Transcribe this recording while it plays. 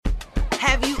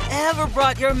Have you ever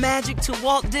brought your magic to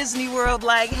Walt Disney World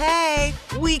like, hey,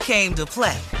 we came to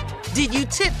play? Did you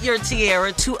tip your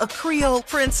tiara to a Creole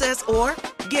princess or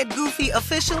get goofy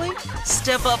officially?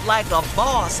 Step up like a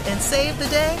boss and save the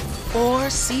day? Or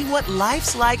see what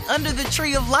life's like under the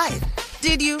tree of life?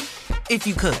 Did you? If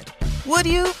you could. Would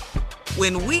you?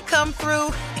 When we come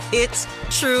through, it's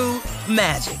true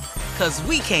magic. 'Cause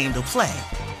we came to play.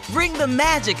 Bring the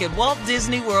magic at Walt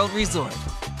Disney World Resort.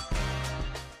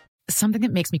 Something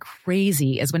that makes me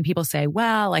crazy is when people say,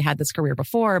 well, I had this career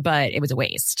before, but it was a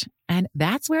waste. And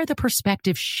that's where the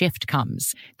perspective shift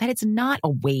comes, that it's not a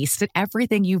waste, that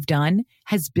everything you've done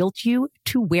has built you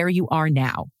to where you are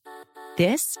now.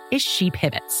 This is She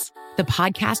Pivots, the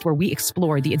podcast where we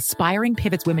explore the inspiring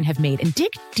pivots women have made and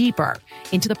dig deeper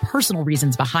into the personal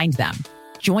reasons behind them.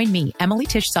 Join me, Emily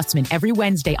Tish Sussman, every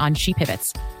Wednesday on She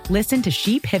Pivots. Listen to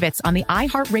She Pivots on the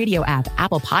iHeartRadio app,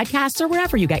 Apple Podcasts, or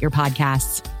wherever you get your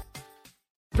podcasts.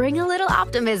 Bring a little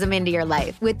optimism into your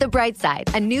life with The Bright Side,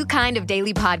 a new kind of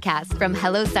daily podcast from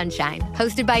Hello Sunshine,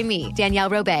 hosted by me, Danielle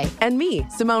Robay. And me,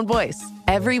 Simone Boyce.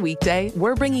 Every weekday,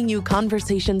 we're bringing you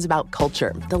conversations about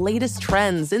culture, the latest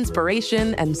trends,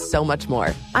 inspiration, and so much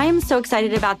more. I am so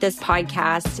excited about this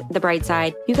podcast, The Bright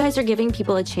Side. You guys are giving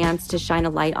people a chance to shine a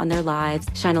light on their lives,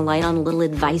 shine a light on a little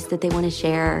advice that they want to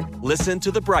share. Listen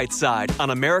to The Bright Side on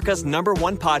America's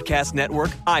 #1 podcast network,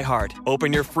 iHeart.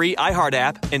 Open your free iHeart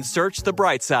app and search The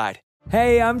Bright Side.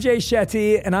 Hey, I'm Jay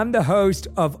Shetty, and I'm the host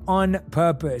of On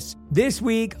Purpose. This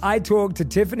week, I talked to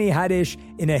Tiffany Haddish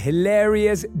in a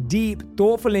hilarious, deep,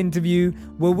 thoughtful interview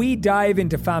where we dive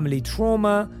into family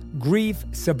trauma, grief,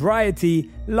 sobriety,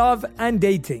 love, and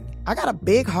dating. I got a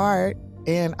big heart,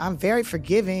 and I'm very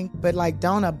forgiving, but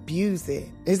don't abuse it.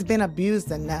 It's been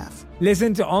abused enough.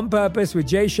 Listen to On Purpose with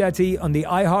Jay Shetty on the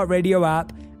iHeartRadio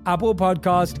app, Apple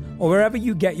Podcast, or wherever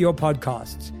you get your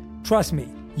podcasts. Trust me,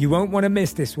 you won't want to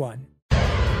miss this one.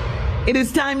 It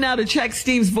is time now to check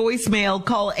Steve's voicemail.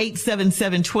 Call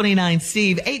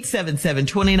 877-29-STEVE,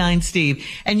 877-29-STEVE.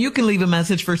 And you can leave a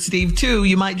message for Steve, too.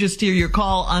 You might just hear your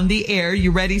call on the air.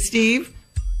 You ready, Steve?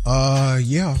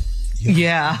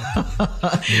 Yeah. All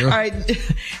right.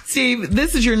 Steve,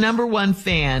 this is your #1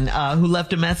 fan who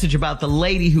left a message about the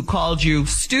lady who called you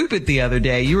stupid the other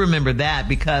day. You remember that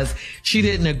because she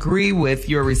didn't agree with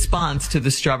your response to the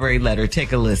strawberry letter.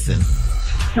 Take a listen.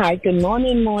 Hi, good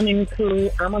morning crew.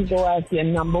 I'm going to go as your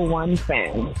 #1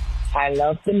 fan. I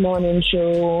love the morning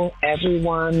show.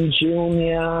 Everyone,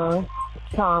 Junior,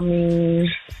 Tommy,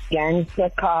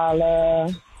 Gangsta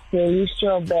Carla, Silly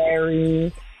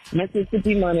Strawberry,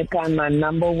 Mississippi Monica, and my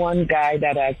 #1 guy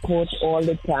that I quote all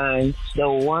the time, the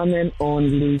one and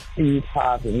only Steve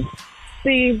Harvey.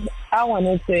 Steve, I want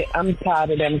to say I'm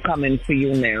tired of them coming for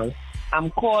you now. I'm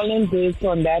calling based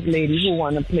on that lady who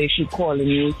want to play she calling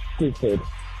you stupid.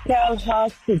 Tell her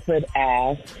stupid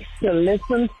ass to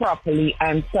listen properly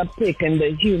and stop taking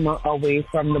the humor away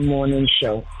from the morning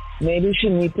show. Maybe she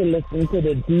needs to listen to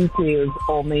the details,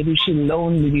 or maybe she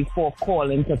lonely before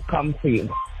calling to come for you.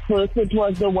 First it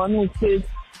was the one who said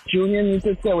Junior needs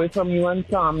to stay away from you and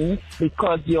Tommy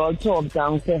because you all talk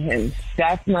down to him.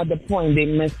 That's not the point. They're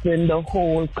missing the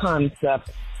whole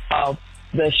concept of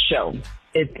the show.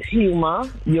 It's humor.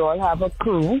 You all have a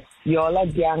crew. You all are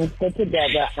gangster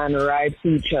together and ride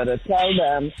to each other. Tell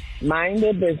them, mind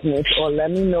their business, or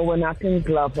let me know when I can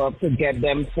glove up to get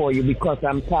them for you because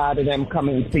I'm tired of them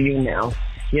coming to you now.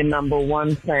 Your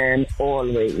 #1 fan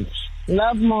always.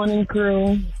 Love, morning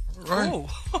crew. Right.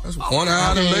 That's one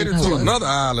island lady to another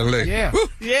island lady.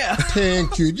 Yeah.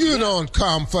 Thank you. You don't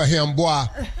come for him, boy.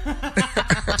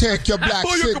 Take your black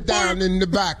shit down in the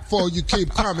back before you keep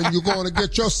coming. You're going to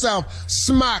get yourself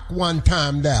smacked one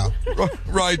time down.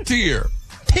 Right here.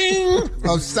 Ting!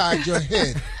 Upside your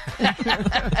head.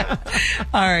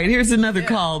 All right, here's another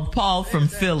call. Paul from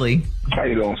Philly. How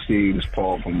you doing, Steve? It's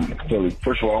Paul from Philly.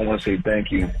 First of all, I want to say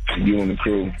thank you to you and the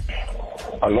crew.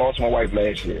 I lost my wife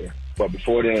last year. But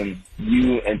before then,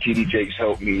 you and TD Jakes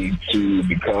helped me to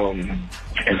become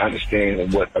and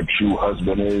understand what a true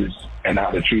husband is and how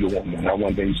to treat a woman. I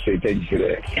want to say thank you for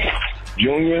that.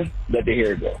 Junior, let the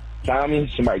hair go.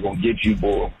 Tommy, somebody gonna get you,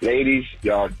 boy. Ladies,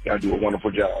 y'all do a wonderful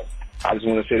job. I just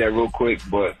want to say that real quick,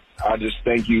 but I just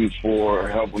thank you for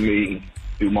helping me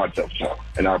through my tough time,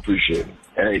 and I appreciate it.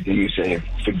 Everything you say.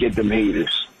 Forget them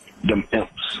haters, them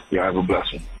imps. Y'all have a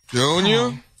blessing.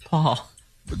 Junior? Paul.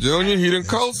 But Junior, he didn't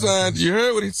co-sign. You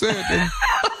heard what he said, didn't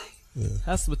you?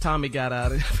 That's what Tommy got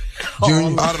out of it.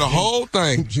 Junior, out of the whole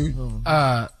thing.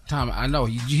 Tommy, I know.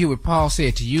 Did you hear what Paul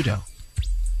said to you, though?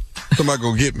 Somebody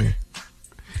go get me.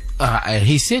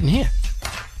 He's sitting here.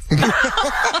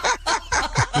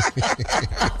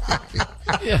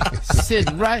 Yeah,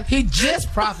 sitting right. He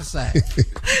just prophesied.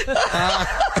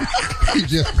 He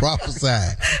just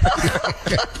prophesied.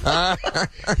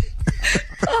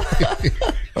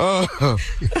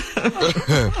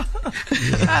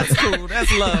 That's cool.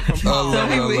 That's love from Paul. So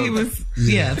he was,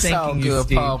 thanking you,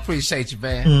 Steve. Paul. Appreciate you,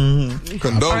 man. Mm-hmm.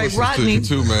 Condolences to you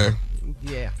too, man.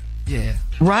 Yeah.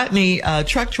 Rodney,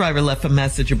 truck driver, left a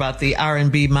message about the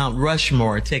R&B Mount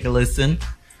Rushmore. Take a listen.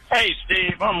 Hey,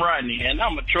 Steve, I'm Rodney, and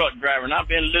I'm a truck driver, and I've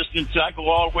been listening to, I go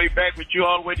all the way back with you,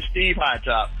 all the way to Steve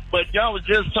Hightop. But y'all was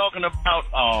just talking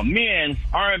about men,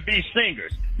 R&B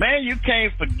singers. Man, you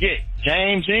can't forget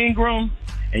James Ingram,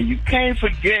 and you can't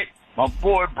forget my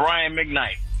boy Brian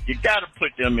McKnight. You got to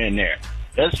put them in there.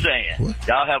 Just saying. What?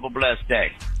 Y'all have a blessed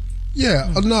day.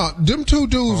 Yeah, no, them two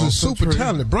dudes are super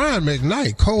talented. Brian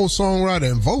McKnight, cold songwriter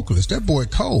and vocalist. That boy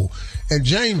cold. And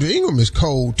James Ingram is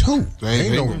cold, too.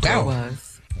 Ain't no doubt.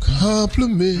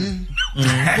 Compliment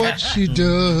what she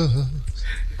does.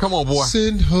 Come on, boy.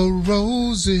 Send her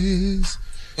roses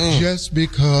just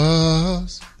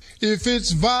because. If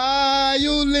it's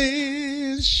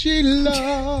violins she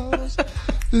loves,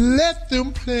 let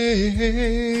them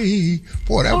play.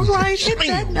 Boy, that was a jam, hit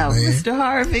that note, Mr.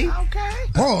 Harvey. Okay.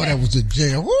 Boy, that was a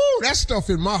jam. Woo, that stuff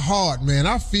in my heart, man.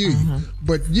 I feel you.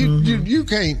 But you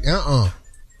can't,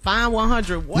 Fine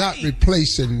 100 ways. Not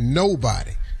replacing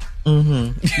nobody.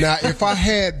 Now, if I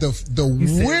had the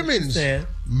women's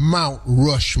Mount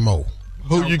Rushmore.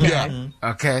 Who you got?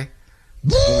 Okay.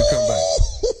 When we come back.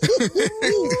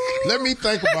 Let me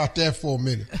think about that for a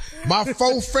minute. My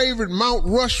 4 favorite Mount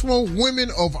Rushmore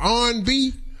women of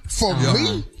R&B for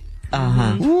me.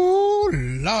 Ooh,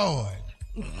 Lord.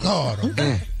 God.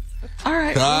 All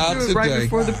right. We'll do it right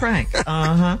before the prank.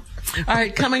 All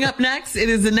right. Coming up next, it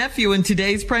is the nephew in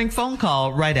today's prank phone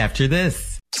call right after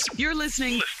this. You're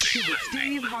listening to the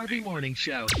Steve Harvey Morning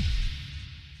Show.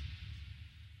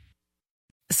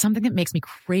 Something that makes me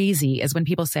crazy is when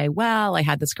people say, well, I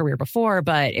had this career before,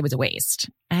 but it was a waste.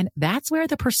 And that's where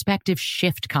the perspective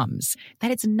shift comes,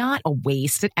 that it's not a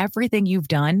waste, that everything you've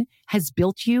done has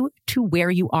built you to where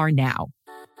you are now.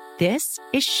 This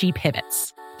is She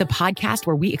Pivots, the podcast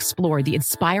where we explore the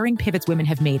inspiring pivots women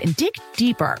have made and dig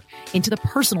deeper into the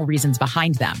personal reasons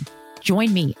behind them.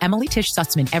 Join me, Emily Tish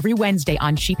Sussman, every Wednesday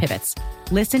on She Pivots.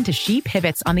 Listen to She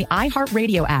Pivots on the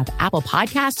iHeartRadio app, Apple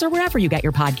Podcasts, or wherever you get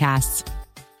your podcasts.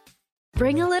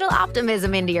 Bring a little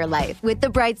optimism into your life with The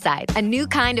Bright Side, a new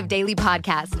kind of daily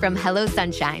podcast from Hello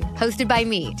Sunshine, hosted by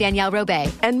me, Danielle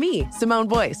Robay. And me, Simone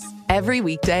Boyce. Every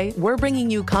weekday, we're bringing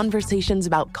you conversations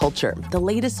about culture, the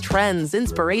latest trends,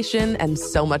 inspiration, and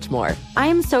so much more. I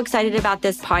am so excited about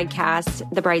this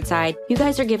podcast, The Bright Side. You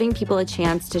guys are giving people a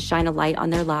chance to shine a light on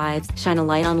their lives, shine a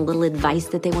light on a little advice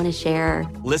that they want to share.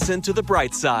 Listen to The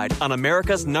Bright Side on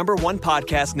America's #1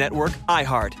 podcast network,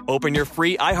 iHeart. Open your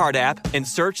free iHeart app and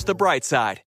search The Bright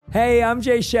Side. Hey, I'm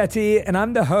Jay Shetty, and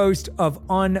I'm the host of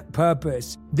On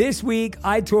Purpose. This week,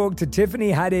 I talked to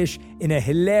Tiffany Haddish in a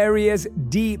hilarious,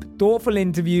 deep, thoughtful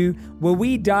interview where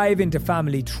we dive into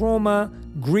family trauma,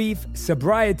 grief,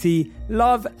 sobriety,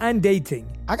 love, and dating.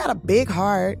 I got a big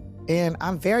heart, and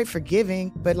I'm very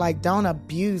forgiving, but don't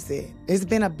abuse it. It's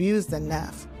been abused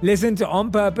enough. Listen to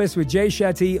On Purpose with Jay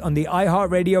Shetty on the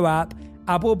iHeartRadio app,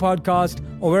 Apple Podcast,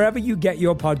 or wherever you get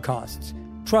your podcasts.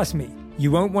 Trust me,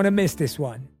 you won't want to miss this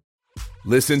one.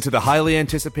 Listen to the highly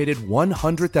anticipated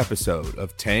 100th episode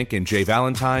of Tank and Jay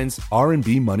Valentine's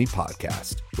R&B Money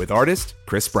Podcast with artist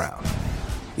Chris Brown.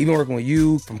 Even working with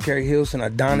you, from Carrie Hilson,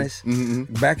 Adonis,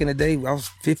 back in the day, I was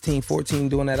 15, 14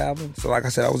 doing that album. So like I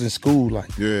said, I was in school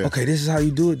okay, this is how you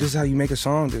do it. This is how you make a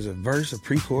song. There's a verse, a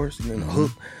pre-chorus, and then a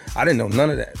hook. I didn't know none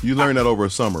of that. You learned that over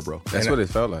a summer, bro. That's what it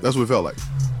felt like. That's what it felt like.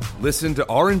 Listen to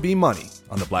R&B Money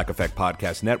on the Black Effect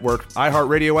Podcast Network,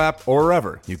 iHeartRadio app, or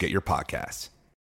wherever you get your podcasts.